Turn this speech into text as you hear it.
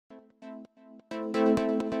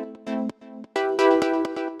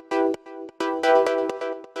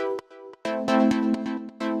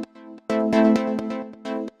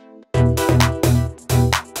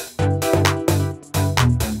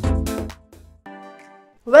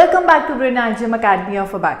Welcome back to BrainiacGym Academy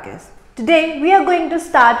of Abacus. Today we are going to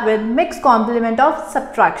start with mixed complement of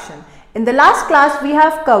subtraction. In the last class we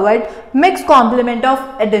have covered mixed complement of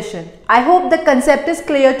addition. I hope the concept is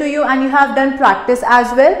clear to you and you have done practice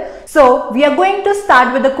as well. So we are going to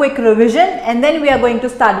start with a quick revision and then we are going to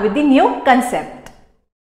start with the new concept.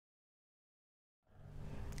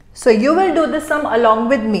 So you will do the sum along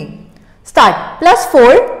with me. Start. Plus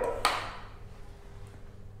 4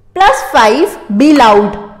 plus 5, be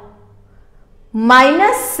loud,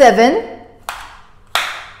 minus 7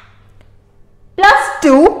 plus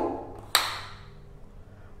 2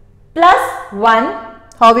 plus 1.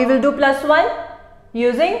 How we will do plus 1?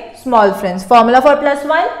 Using small friends. Formula for plus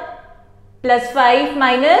 1? Plus 5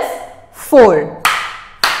 minus 4.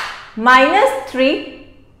 Minus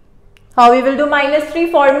 3. How we will do minus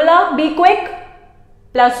 3 formula? Be quick.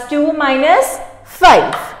 Plus 2 minus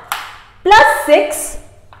 5. Plus 6.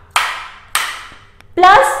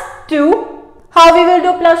 Plus 2. How we will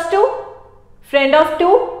do plus 2? Friend of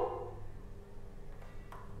 2?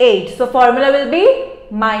 8. So formula will be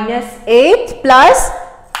minus 8 plus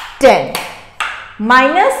 10.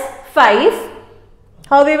 Minus 5.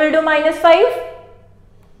 How we will do minus 5?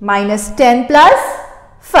 Minus 10 plus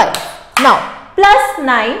 5. Now plus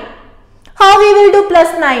 9. How we will do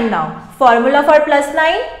plus 9 now? Formula for plus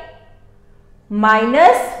 9?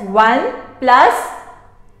 Minus 1 plus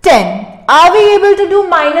 10. Are we able to do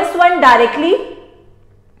minus 1 directly?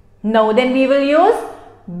 No, then we will use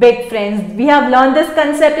big friends. We have learned this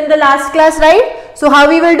concept in the last class, right? So how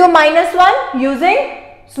we will do minus 1? Using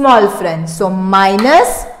small friends. So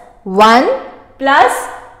minus 1 plus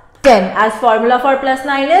 10. As formula for plus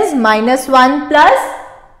 9 is minus 1 plus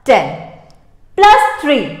 10. Plus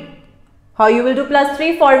 3. How you will do plus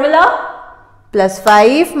 3 formula? Plus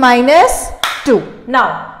 5 minus 2.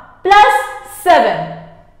 Now plus 7.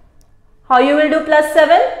 How you will do plus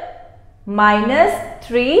 7? Minus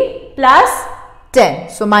 3 plus 10.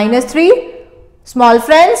 So minus 3, small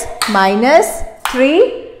friends, minus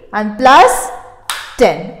 3 and plus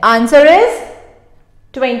 10. Answer is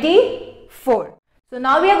 24. So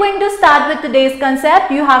now we are going to start with today's concept.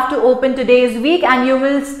 You have to open today's week and you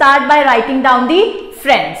will start by writing down the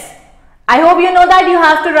friends. I hope you know that you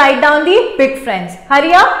have to write down the big friends.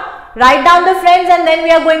 Hurry up, write down the friends and then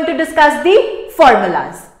we are going to discuss the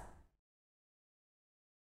formulas.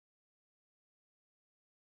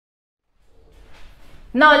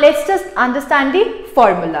 Now let's just understand the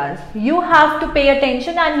formulas. You have to pay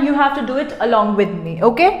attention and you have to do it along with me,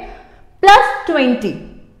 okay? Plus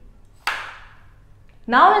 20.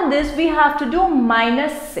 Now in this we have to do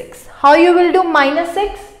minus 6. How you will do minus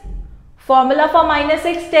 6? Formula for minus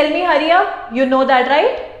 6, tell me, hurry up. You know that,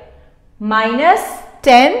 right? Minus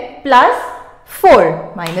 10 plus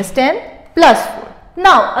 4. Minus 10 plus 4.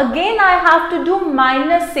 Now again I have to do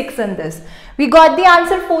minus 6 in this. We got the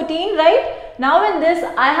answer 14, right? Now in this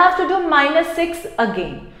I have to do minus 6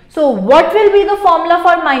 again. So what will be the formula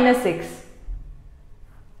for minus 6?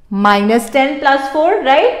 Minus 10 plus 4,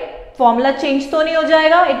 right? Formula change to nahi ho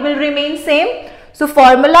jayega. It will remain same. So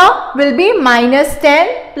formula will be minus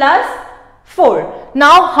 10 plus 4.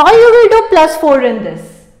 Now how you will do plus 4 in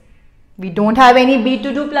this? We don't have any b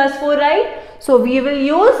to do plus 4, right? So we will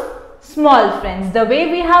use small friends. The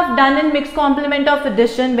way we have done in mixed complement of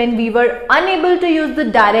addition, when we were unable to use the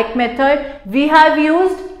direct method, we have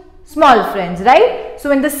used small friends, right?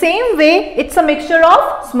 So in the same way, it's a mixture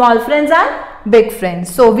of small friends and big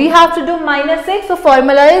friends. So we have to do minus 6. So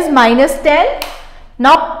formula is minus 10.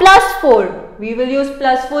 Now plus 4. We will use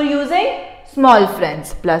plus 4 using small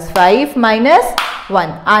friends. Plus 5 minus 1.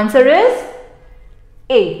 Answer is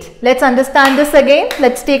 8. Let's understand this again.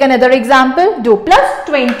 Let's take another example. Do plus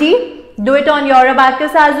 20. Do it on your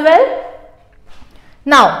abacus as well.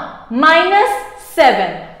 Now minus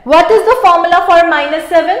 7. What is the formula for minus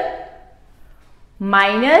 7?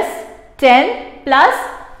 Minus 10 plus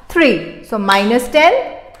 3. So minus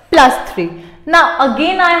 10 plus 3. Now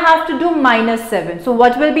again I have to do minus 7. So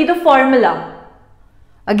what will be the formula?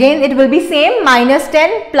 Again it will be same, minus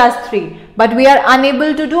 10 plus 3. But we are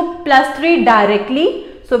unable to do plus 3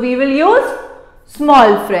 directly. So we will use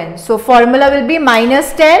small friends. So formula will be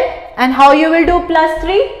minus 10 and how you will do plus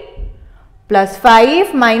 3? Plus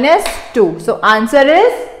 5 minus 2. So answer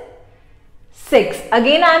is 6.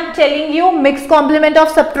 Again I am telling you mixed complement of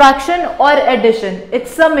subtraction or addition.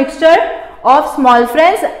 It's a mixture of small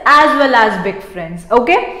friends as well as big friends.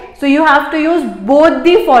 Okay. So you have to use both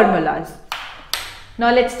the formulas.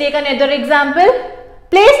 Now let's take another example.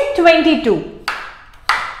 Place 22.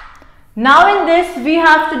 Now in this we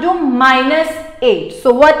have to do minus 8.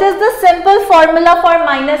 So what is the simple formula for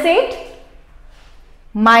minus 8?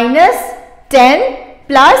 Minus 10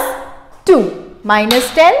 plus 2. Minus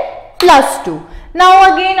 10 plus 2.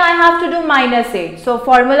 Now again I have to do minus 8. So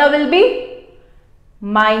formula will be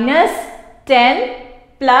minus 10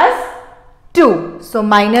 plus 2. So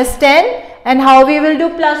minus 10, and how we will do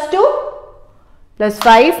plus 2? Plus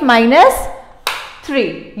 5 minus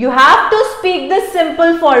 3. You have to speak the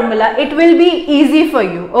simple formula. It will be easy for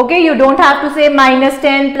you. Okay, you don't have to say minus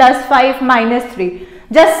 10 plus 5 minus 3.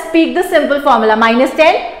 Just speak the simple formula, minus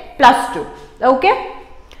 10 plus 2. Okay.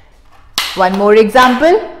 One more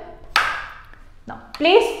example. Now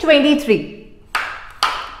place 23.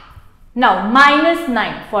 Now minus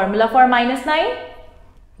 9. Formula for minus 9.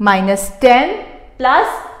 Minus 10 plus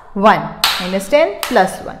 1. Minus 10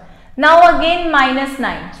 plus 1. Now again minus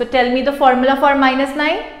 9. So tell me the formula for minus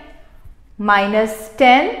 9. Minus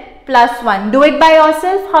 10 plus 1. Do it by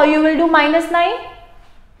yourself. How you will do minus 9?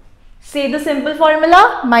 Say the simple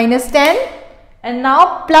formula. Minus 10 and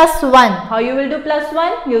now plus 1. How you will do plus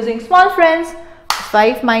 1? Using small friends.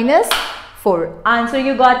 5 minus 4. Answer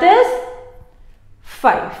you got is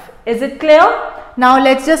 5. Is it clear? Now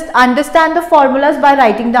let's just understand the formulas by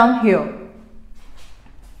writing down here.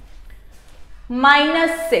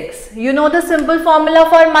 Minus 6. You know the simple formula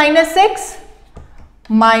for minus 6?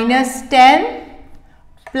 Minus 10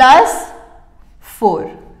 plus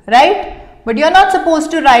 4, right? But you are not supposed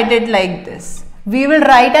to write it like this. We will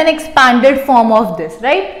write an expanded form of this,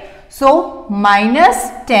 right? So minus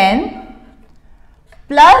 10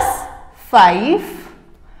 plus 5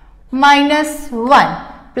 minus 1.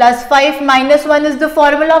 Plus 5 minus 1 is the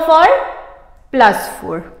formula for plus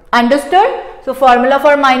 4. Understood? So formula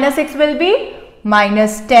for minus 6 will be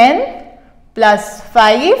minus 10 plus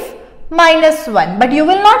 5 minus 1. But you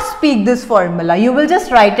will not speak this formula. You will just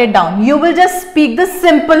write it down. You will just speak the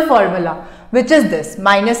simple formula, which is this,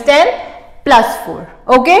 minus 10 plus 4.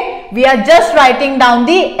 Okay? We are just writing down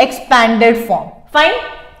the expanded form. Fine?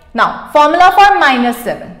 Now, formula for minus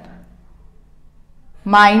 7.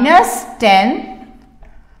 Minus 10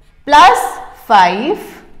 plus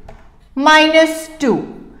 5 minus 2.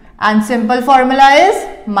 And simple formula is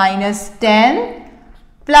minus 10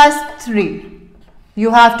 plus 3.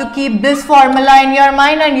 You have to keep this formula in your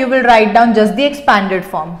mind and you will write down just the expanded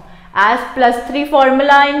form. As plus 3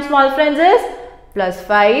 formula in small friends is plus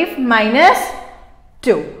 5 minus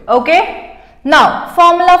 2. Okay. Now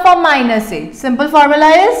formula for minus 8. Simple formula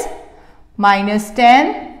is minus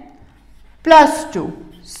 10 plus 2.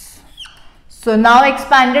 So now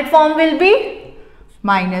expanded form will be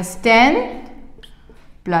minus 10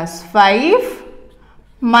 plus 5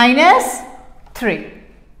 minus 3.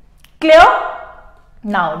 Clear?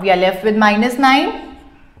 Now we are left with minus 9.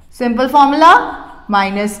 Simple formula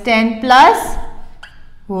minus 10 plus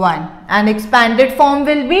 1. And expanded form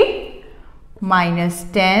will be minus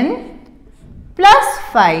 10 plus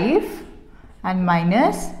 5 and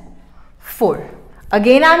minus 4.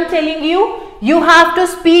 Again I am telling you, you have to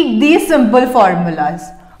speak these simple formulas.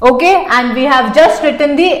 Okay, and we have just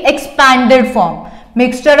written the expanded form.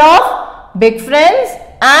 Mixture of big friends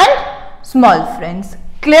and small friends.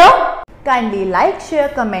 Clear? Kindly like, share,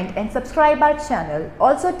 comment and subscribe our channel.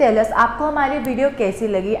 Also tell us आपको हमारी video कैसी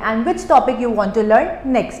लगी and which topic you want to learn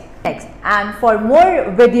next. And for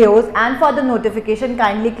more videos and for the notification,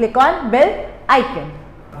 kindly click on bell icon.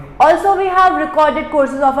 Also we have recorded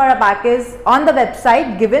courses of our Abacus on the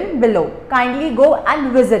website given below. Kindly go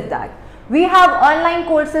and visit that. We have online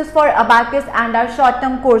courses for Abacus and our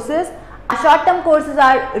short-term courses. Our short-term courses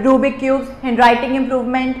are Rubik cubes, handwriting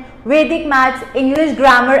improvement, Vedic maths, English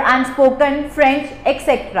grammar and spoken French,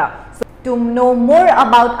 etc. So, to know more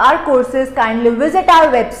about our courses, kindly visit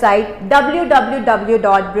our website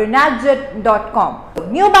www.BrainiacGym.com.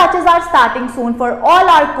 New batches are starting soon for all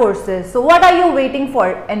our courses. So what are you waiting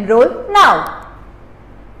for? Enroll now.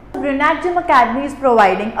 BrainiacGym Academy is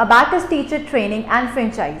providing Abacus teacher training and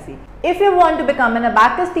franchisee. If you want to become an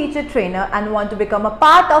Abacus teacher trainer and want to become a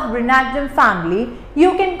part of BrainiacGym family,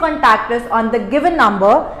 you can contact us on the given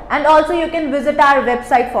number and also you can visit our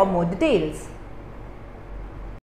website for more details.